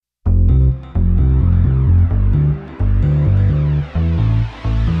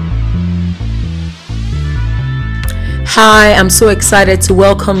Hi, I'm so excited to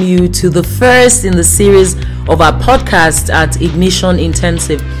welcome you to the first in the series of our podcast at Ignition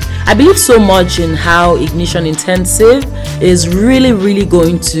Intensive. I believe so much in how Ignition Intensive is really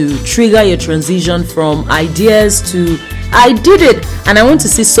going to trigger your transition from ideas to I did it. And I want to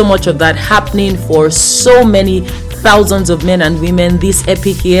see so much of that happening for so many thousands of men and women this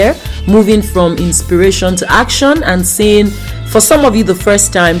epic year, moving from inspiration to action and seeing, for some of you the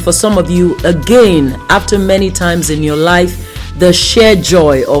first time, for some of you again after many times in your life, the sheer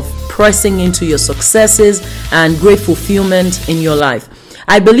joy of pressing into your successes and great fulfillment in your life.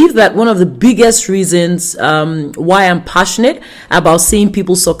 I believe that one of the biggest reasons why I'm passionate about seeing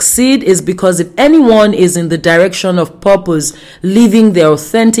people succeed is because if anyone is in the direction of purpose, living their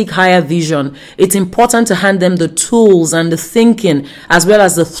authentic higher vision, it's important to hand them the tools and the thinking as well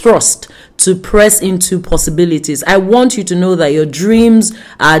as the thrust to press into possibilities. I want you to know that your dreams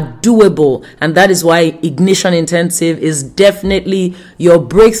are doable, and that is why Ignition Intensive is definitely your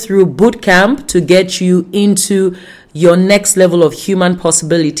breakthrough boot camp to get you into your next level of human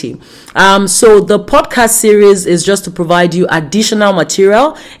possibility. So the podcast series is just to provide you additional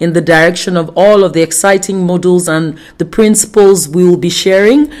material in the direction of all of the exciting models and the principles we will be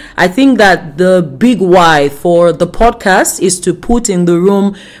sharing. I think that the big why for the podcast is to put in the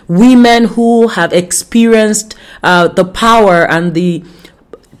room women who have experienced the power and the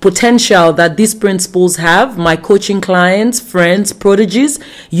potential that these principles have, my coaching clients, friends, proteges,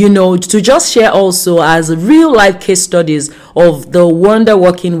 to just share also as real life case studies of the wonder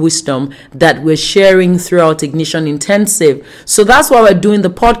working wisdom that we're sharing throughout Ignition Intensive. So that's why we're doing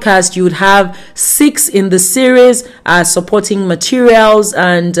the podcast. You would have 6 in the series, supporting materials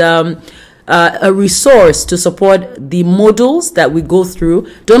and a resource to support the modules that we go through.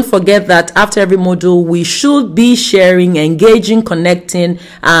 Don't forget that after every module, we should be sharing, engaging, connecting,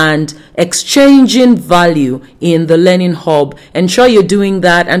 and exchanging value in the Learning Hub. Ensure you're doing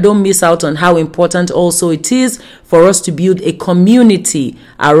that and don't miss out on how important also it is for us to build a community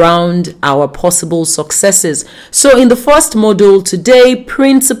around our possible successes. So in the first module today,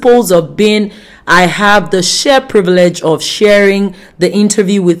 Principles of Being, I have the sheer privilege of sharing the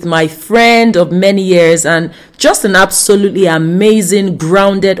interview with my friend of many years and just an absolutely amazing,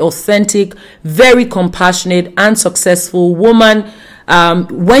 grounded, authentic, very compassionate and successful woman.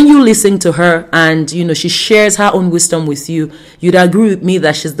 When you listen to her and, she shares her own wisdom with you, you'd agree with me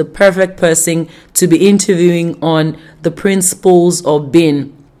that she's the perfect person to be interviewing on the Principles of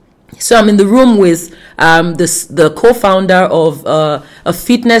Being. So I'm in the room with the co-founder of a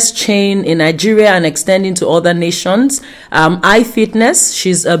fitness chain in Nigeria and extending to other nations, iFitness.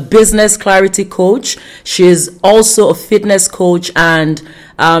 She's a business clarity coach. She's also a fitness coach and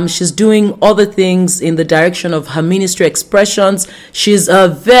she's doing other things in the direction of her ministry expressions. She's a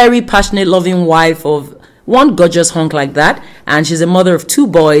very passionate, loving wife of one gorgeous hunk like that, and she's a mother of 2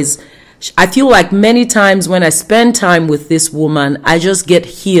 boys. I feel like many times when I spend time with this woman, I just get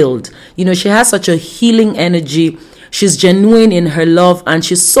healed. She has such a healing energy. She's genuine in her love and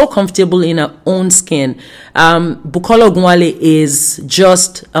she's so comfortable in her own skin. Bukola Ogunwale is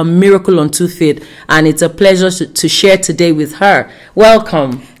just a miracle on 2 feet, and it's a pleasure to share today with her.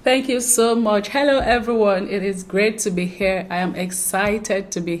 Welcome. Thank you so much. Hello, everyone. It is great to be here. I am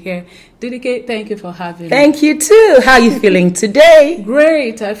excited to be here. Didike, thank you for having me. Thank you too. How are you feeling today?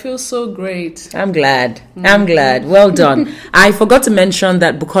 Great. I feel so great. I'm glad. Well done. I forgot to mention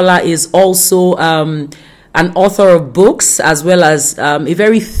that Bukola is also an author of books as well as a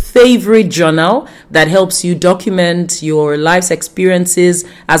very favorite journal that helps you document your life's experiences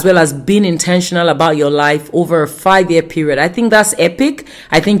as well as being intentional about your life over a 5-year period. I think that's epic.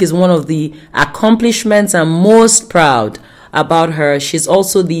 I think is one of the accomplishments I'm most proud about her. She's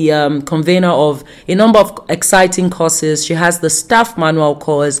also the convener of a number of exciting courses. She has the staff manual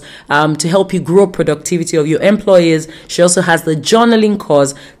course to help you grow productivity of your employees. She also has the journaling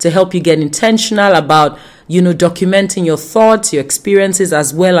course to help you get intentional about documenting your thoughts, your experiences,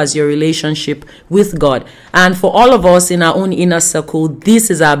 as well as your relationship with God. And for all of us in our own inner circle,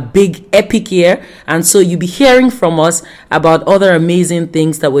 this is our big epic year. And so you'll be hearing from us about other amazing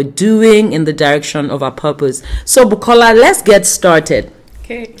things that we're doing in the direction of our purpose. So Bukola, let's get started.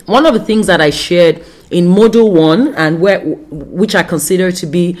 Okay. One of the things that I shared in Module 1 and which I consider to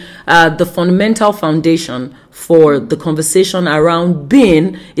be the fundamental foundation for the conversation around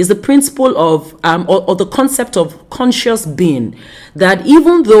being is the principle of or the concept of conscious being, that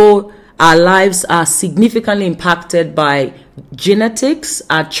even though our lives are significantly impacted by genetics,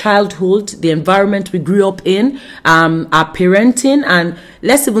 our childhood, the environment we grew up in, our parenting, and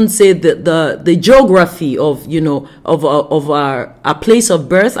let's even say the geography of, of our place of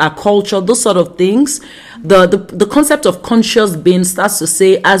birth, our culture, those sort of things. The concept of conscious being starts to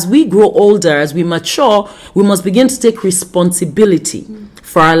say, as we grow older, as we mature, we must begin to take responsibility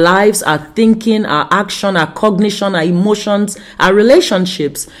for our lives, our thinking, our action, our cognition, our emotions, our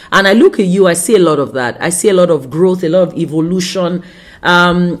relationships. And I look at you, I see a lot of that. I see a lot of growth, a lot of evolution.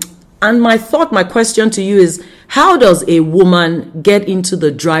 And my question to you is, how does a woman get into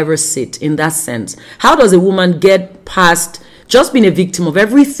the driver's seat in that sense? How does a woman get past just being a victim of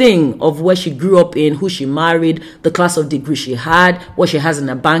everything, of where she grew up in, who she married, the class of degree she had, what she has in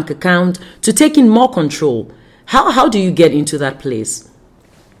her bank account, to taking more control? How do you get into that place?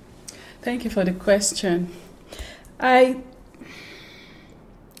 Thank you for the question. It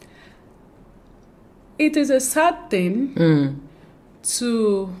is a sad thing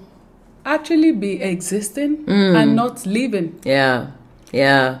to actually be existing and not living. Yeah.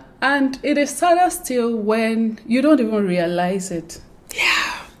 And it is sadder still when you don't even realize it.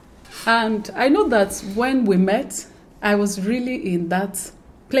 Yeah. And I know that when we met, I was really in that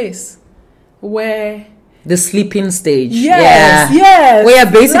place where... The sleeping stage. Yes. Where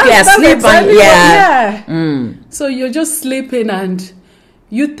you're basically asleep. So you're just sleeping and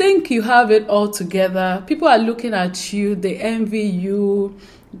you think you have it all together. People are looking at you, they envy you.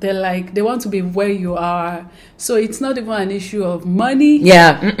 They're like, they want to be where you are. So it's not even an issue of money.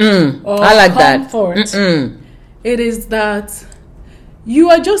 Or I like comfort. that. It is that you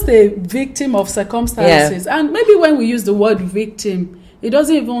are just a victim of circumstances. Yeah. And maybe when we use the word victim, it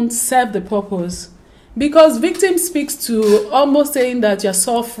doesn't even serve the purpose. Because victim speaks to almost saying that you're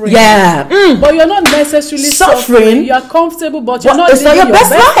suffering. Yeah. But you're not necessarily suffering. You're comfortable, but you're not living your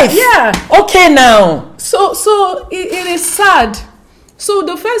best life. Yeah. Okay, now. So it is sad. So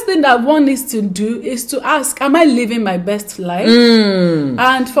the first thing that one needs to do is to ask, am I living my best life?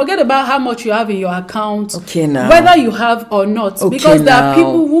 And forget about how much you have in your account. Okay, now. Whether you have or not. Okay, because there now. are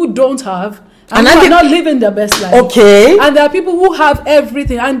people who don't have and who are not living their best life. Okay. And there are people who have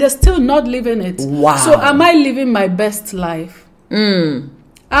everything and they're still not living it. Wow. So am I living my best life? And,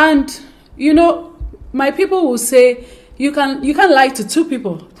 my people will say, you can lie to two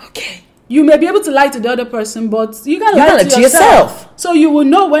people. Okay. You may be able to lie to the other person, but you can lie to yourself. So you will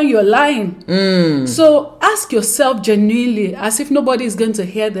know when you're lying. So ask yourself genuinely, as if nobody is going to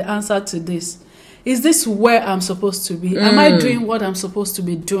hear the answer to this. Is this where I'm supposed to be? Am I doing what I'm supposed to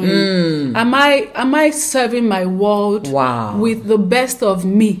be doing? Am I serving my world with the best of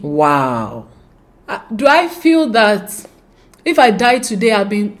me? Wow. Do I feel that if I die today, I've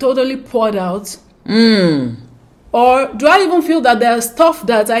been totally poured out? Or do I even feel that there's stuff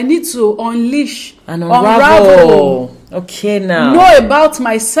that I need to unleash and unravel? Okay, now. Know about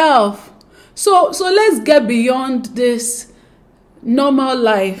myself. So let's get beyond this normal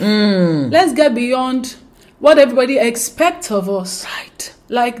life. Let's get beyond what everybody expects of us. Right.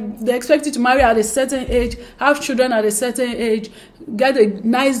 Like they expect you to marry at a certain age, have children at a certain age, get a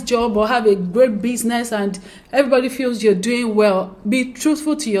nice job or have a great business, and everybody feels you're doing well. Be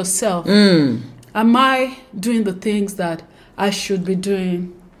truthful to yourself. Am I doing the things that I should be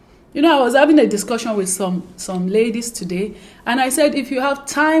doing? I was having a discussion with some ladies today, and I said, if you have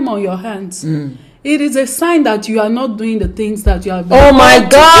time on your hands, it is a sign that you are not doing the things that you have been. Oh my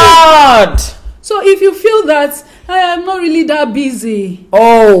God! So if you feel that I am not really that busy.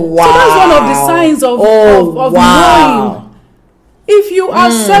 Oh wow! So that's one of the signs of knowing. If you are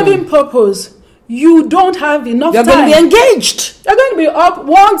serving purpose, you don't have enough time. You're going to be engaged. You're going to be up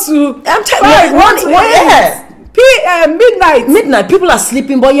 1 to I'm telling you, 1 midnight. Midnight. People are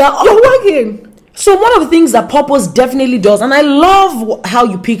sleeping, but you're working. So one of the things that purpose definitely does, and I love how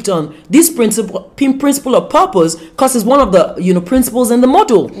you picked on this principle of purpose, because it's one of the principles in the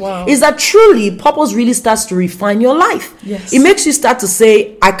model. Wow. Is that truly purpose really starts to refine your life. Yes. It makes you start to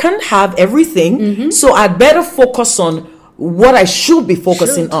say, I can't have everything, so I'd better focus on what I should be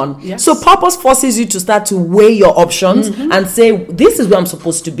focusing on. Yes. So purpose forces you to start to weigh your options and say, this is where I'm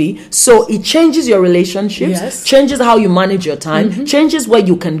supposed to be. So it changes your relationships, changes how you manage your time, changes where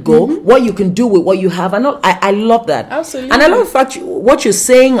you can go, what you can do with what you have. And I love that. Absolutely. And I love the fact what you're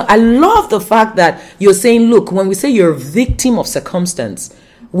saying. I love the fact that you're saying, look, when we say you're a victim of circumstance,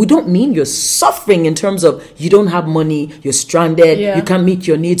 we don't mean you're suffering in terms of you don't have money, you're stranded, you can't meet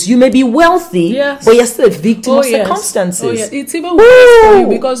your needs. You may be wealthy, but you're still a victim of circumstances. Oh, yeah. It's even worse for you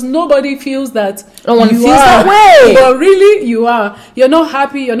because nobody feels that no one feels that way. But really, you are. You're not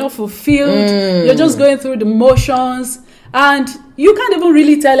happy, you're not fulfilled, you're just going through the motions. And you can't even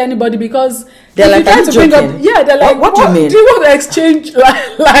really tell anybody because They're if like, you try "Are you to bring up, joking? yeah, they're like, What do you mean? Do you want to exchange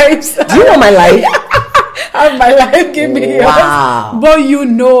lives? Do you know my life? Have my life, give me Wow. yours. But you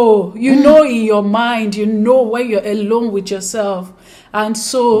know in your mind, you know when you're alone with yourself. And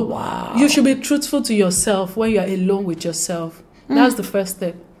so Wow. you should be truthful to yourself when you're alone with yourself. That's the first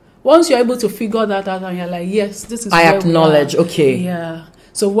step. Once you're able to figure that out and you're like, yes, this is I where acknowledge, we are. okay. Yeah.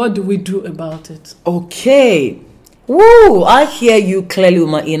 So what do we do about it? Okay. Woo! I hear you clearly with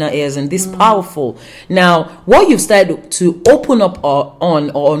my inner ears, and this powerful. Now, what you've started to open up on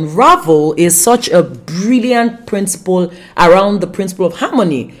or unravel is such a brilliant principle around the principle of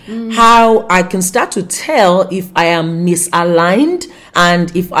harmony. How I can start to tell if I am misaligned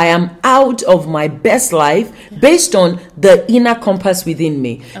and if I am out of my best life based on the inner compass within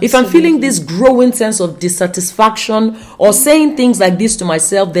me. Absolutely. If I'm feeling this growing sense of dissatisfaction or saying things like this to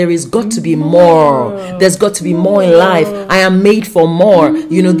myself, there is got to be more. There's got to be more in life. I am made for more.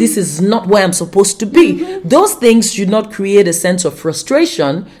 You know, this is not where I'm supposed to be. Those things should not create a sense of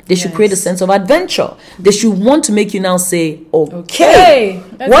frustration. They should create a sense of adventure. They should want to make you now say, okay,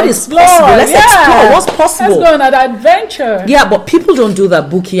 what is possible? Let's explore what's possible. Let's go on an adventure. Yeah, but people don't do that,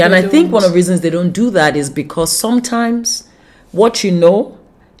 Buki. And I think one of the reasons they don't do that is because sometimes what you know,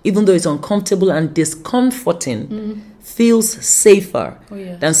 even though it's uncomfortable and discomforting, feels safer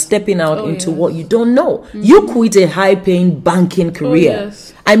than stepping out into what you don't know. You quit a high-paying banking career.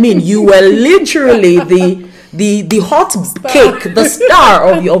 I mean, you were literally the hot cake, the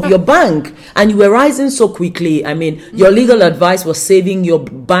star of your bank, and you were rising so quickly. I mean, your legal advice was saving your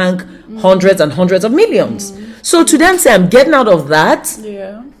bank hundreds and hundreds of millions. So to then say, I'm getting out of that,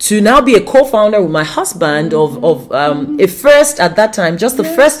 to now be a co-founder with my husband of a first at that time, just the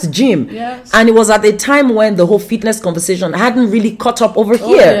first gym. And it was at a time when the whole fitness conversation hadn't really caught up over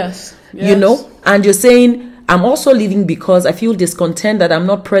here. You know, and you're saying, I'm also leaving because I feel discontent that I'm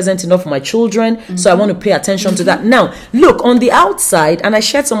not present enough for my children. So I want to pay attention to that. Now, look, on the outside, and I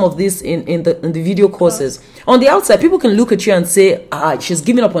shared some of this in the video courses. On the outside, people can look at you and say, she's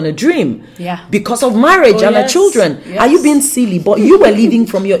giving up on a dream because of marriage and her children. Are you being silly? But you were living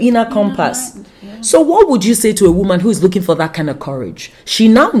from your inner compass. So what would you say to a woman who is looking for that kind of courage? She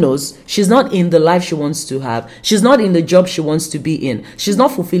now knows she's not in the life she wants to have. She's not in the job she wants to be in. She's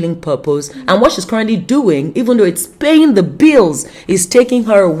not fulfilling purpose. And what she's currently doing, even though it's paying the bills, is taking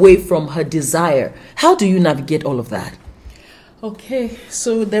her away from her desire. How do you navigate all of that? Okay,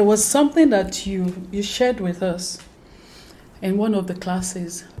 so there was something that you shared with us in one of the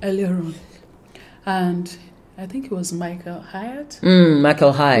classes earlier on. And I think it was Michael Hyatt.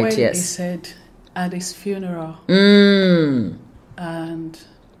 Michael Hyatt, when yes. He said at his funeral, and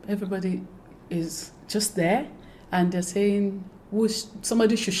everybody is just there, and they're saying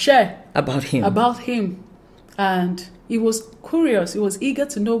somebody should share about him. And he was curious. He was eager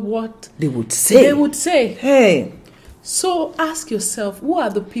to know what they would say. Hey. So ask yourself, who are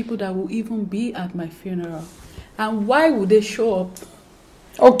the people that will even be at my funeral? And why would they show up?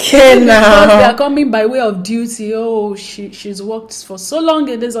 Okay, now. Because they are coming by way of duty. Oh, she's worked for so long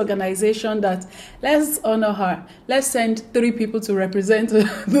in this organization that let's honor her. Let's send 3 people to represent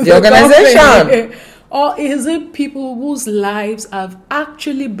the organization. Or is it people whose lives have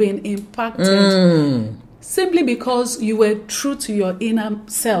actually been impacted simply because you were true to your inner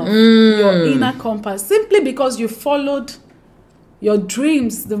self, your inner compass, simply because you followed your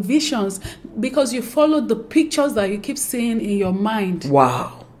dreams, the visions, because you followed the pictures that you keep seeing in your mind.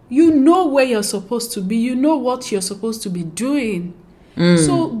 Wow. You know where you're supposed to be. You know what you're supposed to be doing.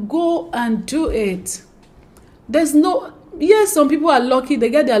 So go and do it. Yes, some people are lucky. They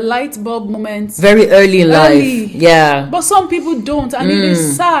get their light bulb moments very early in life. Yeah. But some people don't, and it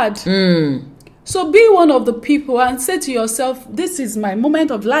is sad. So be one of the people and say to yourself, this is my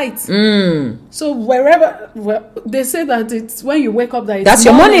moment of light. So they say that it's when you wake up that it's that's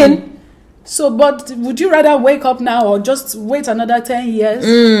your morning. So, but would you rather wake up now or just wait another 10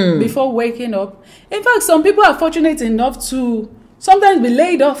 years before waking up? In fact, some people are fortunate enough to sometimes be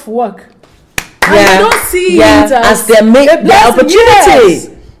laid off work. And they don't see it as their opportunity. Yes.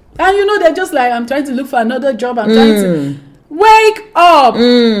 And they're just like, I'm trying to look for another job. I'm trying to wake up.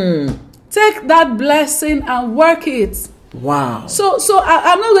 Take that blessing and work it. Wow. So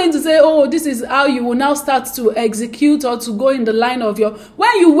I'm not going to say, oh, this is how you will now start to execute or to go in the line of your...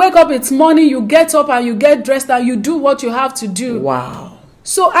 When you wake up, it's morning, you get up and you get dressed and you do what you have to do. Wow.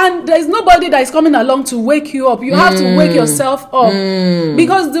 So, and there's nobody that is coming along to wake you up. You have to wake yourself up.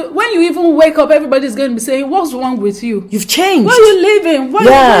 Because when you even wake up, everybody's going to be saying, what's wrong with you? You've changed. Where are you living?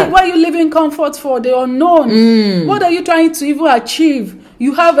 Why are you living comfort for the unknown? What are you trying to even achieve?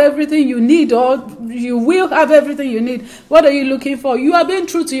 you have everything you need, or you will have everything you need. What are you looking for? You are being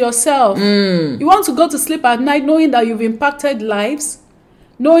true to yourself. You want to go to sleep at night knowing that you've impacted lives,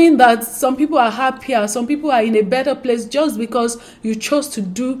 knowing that some people are happier, some people are in a better place just because you chose to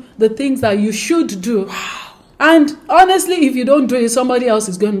do the things that you should do. And honestly, if you don't do it, somebody else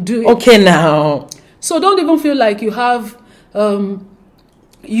is going to do it. Okay, now. So don't even feel like you have,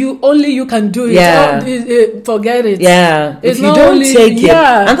 you can do it. Yeah. Forget it. Yeah. It's if you not don't only- take it.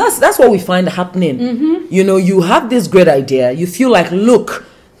 yeah. And that's what we find happening. You know, you have this great idea. You feel like, look,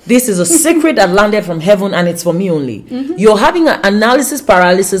 this is a secret that landed from heaven and it's for me only. You're having an analysis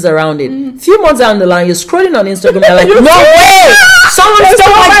paralysis around it. Few months down the line, you're scrolling on Instagram, you're like, no way! Someone stole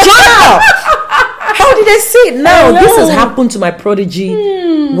my job! How did I see it now? This has happened to my prodigy,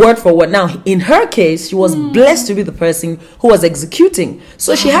 word for word. Now, in her case, she was blessed to be the person who was executing.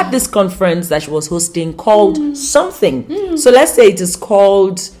 So she had this conference that she was hosting called something. So let's say it is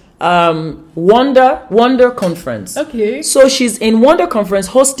called Wonder Conference. Okay. So she's in Wonder Conference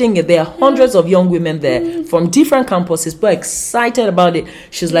hosting it. There are hundreds of young women there from different campuses, but excited about it.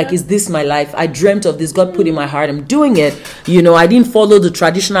 She's like, is this my life? I dreamt of this. God put in my heart. I'm doing it. You know, I didn't follow the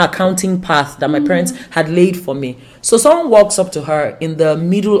traditional accounting path that my parents had laid for me. So someone walks up to her in the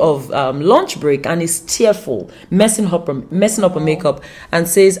middle of lunch break and is tearful, messing up her makeup, and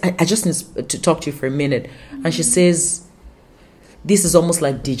says, I just need to talk to you for a minute. And she says, this is almost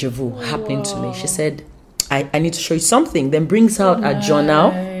like deja vu happening to me. She said, I need to show you something. Then brings out a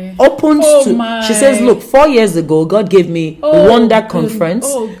journal, opens she says, look, 4 years ago, God gave me Wonder Conference,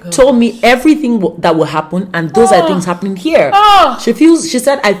 told me everything that will happen, and those are things happening here. She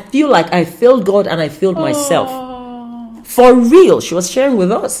said, I feel like I failed God and I failed myself. For real, she was sharing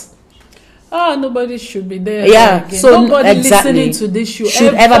with us. Nobody should be there. Yeah, again. so nobody exactly listening to this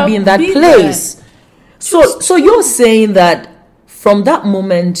should ever be in that place. There. So you're saying that from that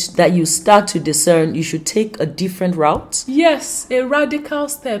moment that you start to discern, you should take a different route? Yes, a radical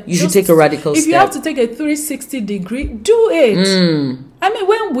step. You should take a radical step. If you have to take a 360 degree, do it. I mean,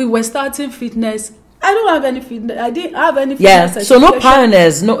 when we were starting fitness, I don't have any fitness. I didn't have any fitness. Yeah, so no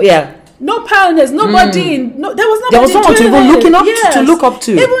pioneers, no pioneers, nobody. There was someone to even looking up to look up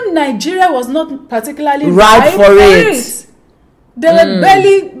to. Even Nigeria was not particularly right for it. There were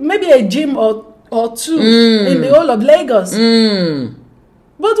barely, maybe a gym or two in the whole of Lagos.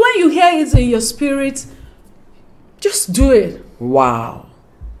 But when you hear it in your spirit, just do it. Wow.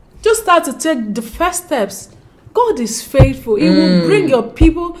 Just start to take the first steps. God is faithful. He will bring your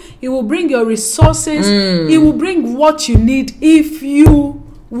people. He will bring your resources. He will bring what you need if you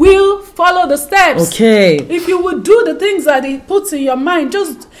will follow the steps. Okay. If you will do the things that He puts in your mind,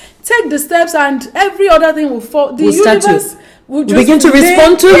 just take the steps and every other thing will fall. The universe will just begin to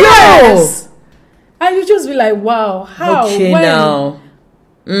respond to you. And you just be like, wow, how? Okay, when? now.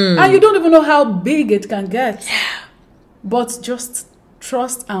 And you don't even know how big it can get. But just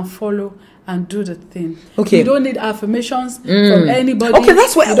trust and follow and do the thing. Okay. You don't need affirmations from anybody. Okay,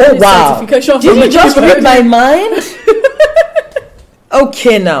 that's what. Oh, wow. Did you just read my mind?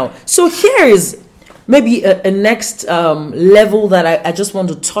 Okay, now. So here is maybe a next level that I just want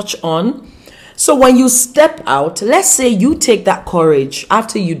to touch on. So when you step out, let's say you take that courage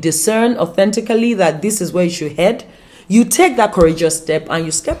after you discern authentically that this is where you should head. You take that courageous step and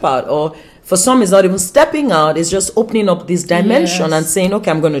you step out. Or for some, it's not even stepping out. It's just opening up this dimension and saying,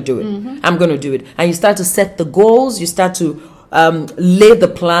 okay, I'm going to do it. I'm going to do it. And you start to set the goals. You start to lay the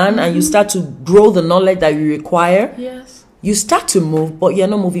plan and you start to grow the knowledge that you require. Yes. You start to move, but you're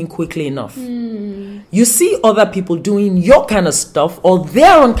not moving quickly enough. You see other people doing your kind of stuff or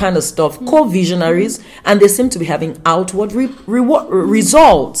their own kind of stuff, co-visionaries, and they seem to be having outward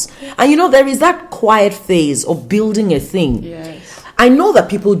results. And you know, there is that quiet phase of building a thing. Yes. I know that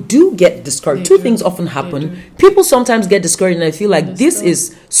people do get discouraged. Two things often happen. People sometimes get discouraged and I feel like this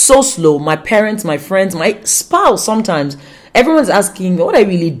is so slow. My parents, my friends, my spouse sometimes. Everyone's asking, what are you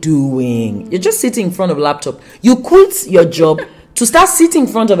really doing? You're just sitting in front of a laptop. You quit your job to start sitting in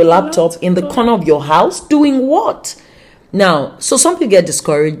front of a laptop in the corner of your house doing what? Now, so some people get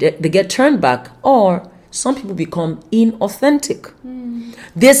discouraged, they get turned back, or some people become inauthentic.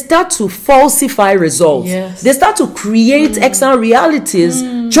 They start to falsify results. Yes. They start to create external realities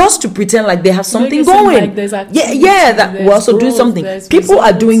just to pretend like they have something going. Like that we're also doing something. People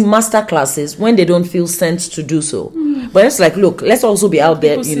are doing master classes when they don't feel sent to do so. But it's like, look, let's also be out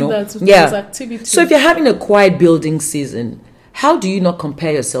there, you know. So if you're having a quiet building season, how do you not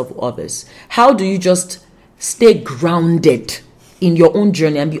compare yourself with others? How do you just stay grounded in your own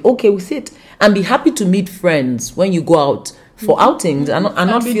journey and be okay with it? And be happy to meet friends when you go out for outings and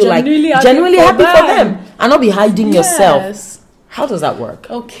not feel like genuinely happy for them and not be hiding yourself. How does that work?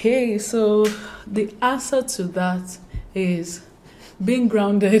 Okay, so the answer to that is being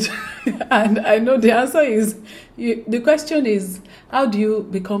grounded. And I know the answer is, the question is, how do you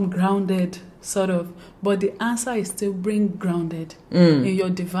become grounded, sort of? But the answer is still being grounded in your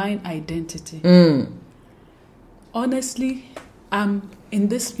divine identity. Honestly, I'm in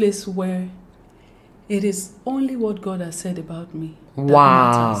this place where it is only what God has said about me that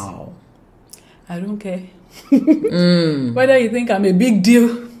matters. I don't care. Whether you think I'm a big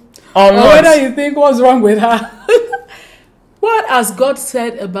deal or whether you think what's wrong with her. What has God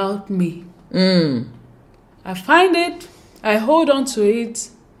said about me? I find it, I hold on to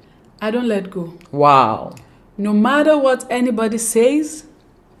it, I don't let go. Wow. No matter what anybody says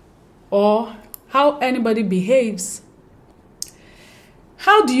or how anybody behaves.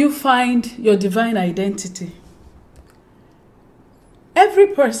 How do you find your divine identity? Every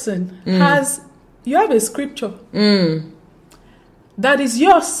person you have a scripture that is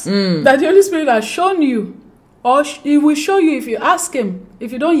yours, that the Holy Spirit has shown you, or He will show you if you ask Him,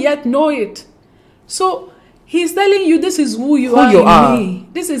 if you don't yet know it. So He's telling you, this is who you are in me.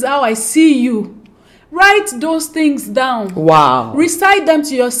 This is how I see you. Write those things down. Wow. Recite them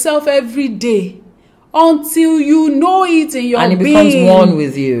to yourself every day until you know it in your being. And it becomes one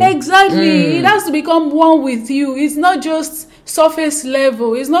with you. Exactly. It has to become one with you. It's not just surface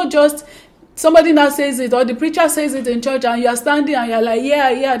level. It's not just somebody now says it or the preacher says it in church and you're standing and you're like,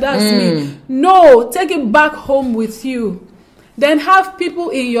 yeah, that's me. No, take it back home with you. Then have people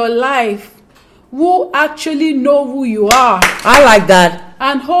in your life who actually know who you are. I like that.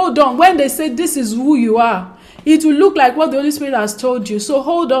 And hold on. When they say this is who you are, it will look like what the Holy Spirit has told you. So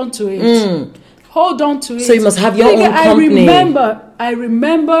hold on to it. Hold on to it. So you must have your own company. I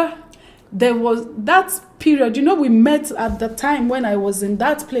remember there was that period. You know, we met at the time when I was in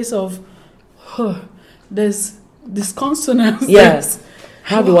that place of, there's disconsonance. Yes.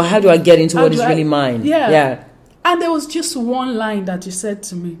 How do I get into what is really mine? Yeah. And there was just one line that you said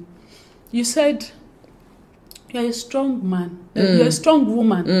to me. You said, you're a strong man. You're a strong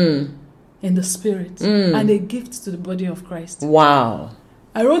woman in the spirit. And a gift to the body of Christ. Wow.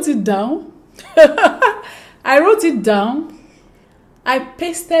 I wrote it down. I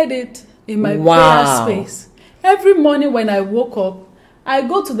pasted it in my prayer space. Every morning when I woke up, I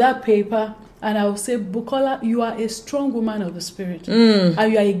go to that paper and I will say, Bukola, you are a strong woman of the spirit.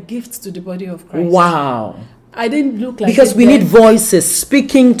 And you are a gift to the body of Christ. Wow. I didn't look like because we need voices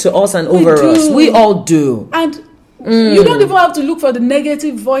speaking to us and over us. We all do. And you don't even have to look for the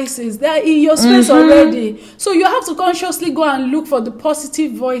negative voices. They are in your space already. So you have to consciously go and look for the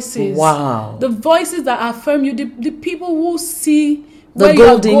positive voices. Wow. The voices that affirm you. The people who see the where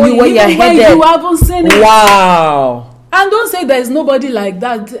gold you're in going, you, where you're even headed. when you haven't seen it. Wow. And don't say there's nobody like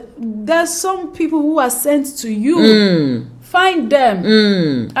that. There's some people who are sent to you. Find them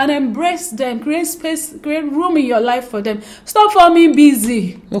and embrace them. Create space, create room in your life for them. Stop forming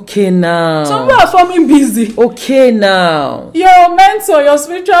busy. Okay, now. Some people are forming busy. Okay, now. Your mentor, your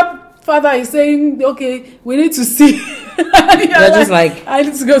spiritual father is saying, okay, we need to see. You're just like, I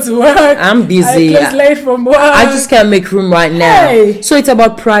need to go to work. I'm busy. I'm late from work. I just can't make room right now. Hey. So it's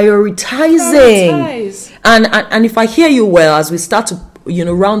about prioritizing. Prioritize. And if I hear you well, as we start to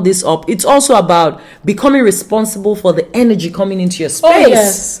round this up, it's also about becoming responsible for the energy coming into your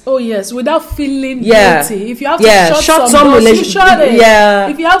space. Oh yes, without feeling guilty. If you have to shut some doors, you shut it. Yeah.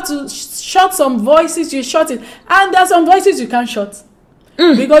 If you have to shut some voices, you shut it. And there's some voices you can't shut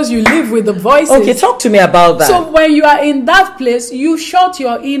because you live with the voices. Okay, talk to me about that. So when you are in that place, you shut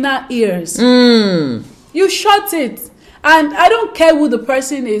your inner ears. You shut it. And I don't care who the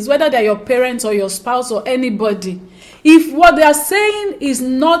person is, whether they're your parents or your spouse or anybody. If what they are saying is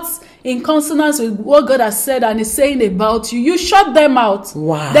not in consonance with what God has said and is saying about you, you shut them out.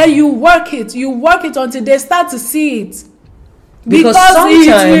 Wow. Then you work it until they start to see it. Because sometimes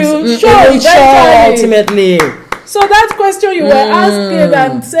it will show ultimately. So that question you were asking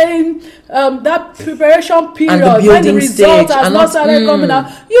and saying that preparation period and when the result has not started coming out,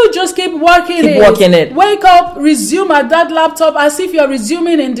 you just keep working it. Wake up, resume at that laptop as if you're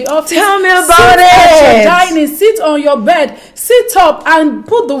resuming in the office. Tell me about sit it. At your dining, sit on your bed, sit up and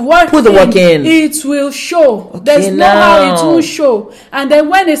put the work in. It will show. Okay, there's no how it will show. And then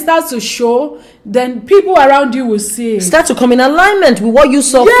when it starts to show, then people around you will see it. Start to come in alignment with what you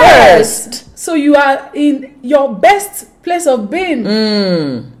saw first. So you are in your best place of being.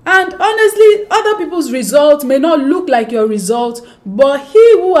 And honestly, other people's results may not look like your results, but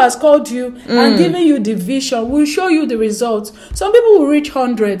he who has called you and given you the vision will show you the results. Some people will reach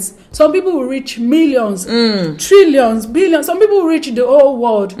hundreds. Some people will reach millions, trillions, billions. Some people will reach the whole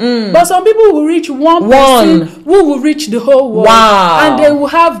world. But some people will reach one person who will reach the whole world. Wow. And they will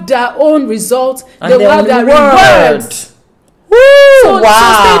have their own results. And they will have their rewards. So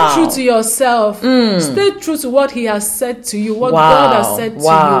stay true to yourself. Stay true to what he has said to you, what God has said to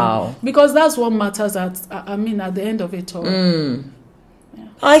you. Because that's what matters at the end of it all.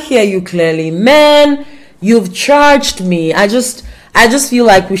 I hear you clearly. Man, you've charged me. I just feel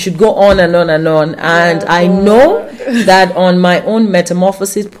like we should go on and on and on. And I know that on my own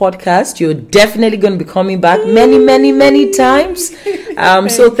Metamorphosis podcast, you're definitely going to be coming back many, many, many times.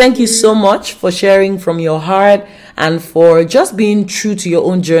 So thank you so much for sharing from your heart and for just being true to your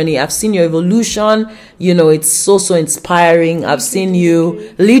own journey. I've seen your evolution. It's so inspiring. I've seen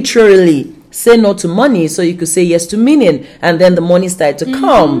you literally say no to money so you could say yes to meaning, and then the money started to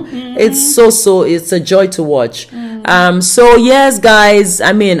come. It's it's a joy to watch. So yes, guys,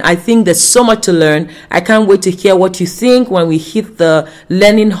 I think there's so much to learn. I can't wait to hear what you think when we hit the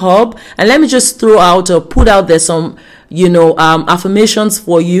Learning Hub. And let me just put out there some affirmations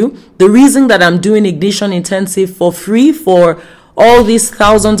for you. The reason that I'm doing Ignition Intensive for free for all these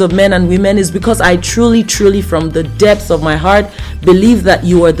thousands of men and women is because I truly, truly, from the depths of my heart, believe that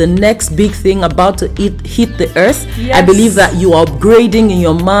you are the next big thing about to hit the earth. Yes. I believe that you are upgrading in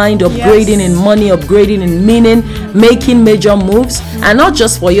your mind, upgrading in money, upgrading in meaning, making major moves, and not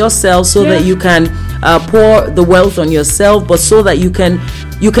just for yourself so that you can pour the wealth on yourself, but so that you can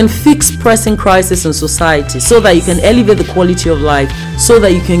fix pressing crisis in society, so that you can elevate the quality of life, so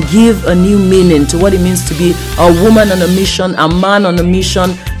that you can give a new meaning to what it means to be a woman on a mission, a man on a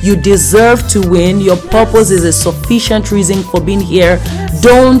mission. You deserve to win. Your purpose is a sufficient reason for being here.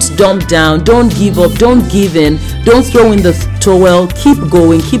 Don't dump down. Don't give up. Don't give in. Don't throw in the towel. Keep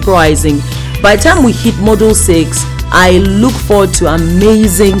going. Keep rising. By the time we hit Module 6, I look forward to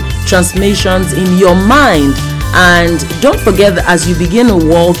amazing transformations in your mind. And don't forget that as you begin to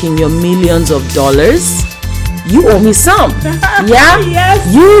walk in your millions of dollars, you owe me some. Yeah?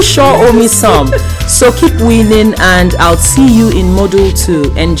 Yes. You sure owe me some. So keep winning, and I'll see you in Module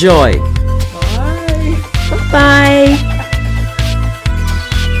 2. Enjoy. Bye. Bye.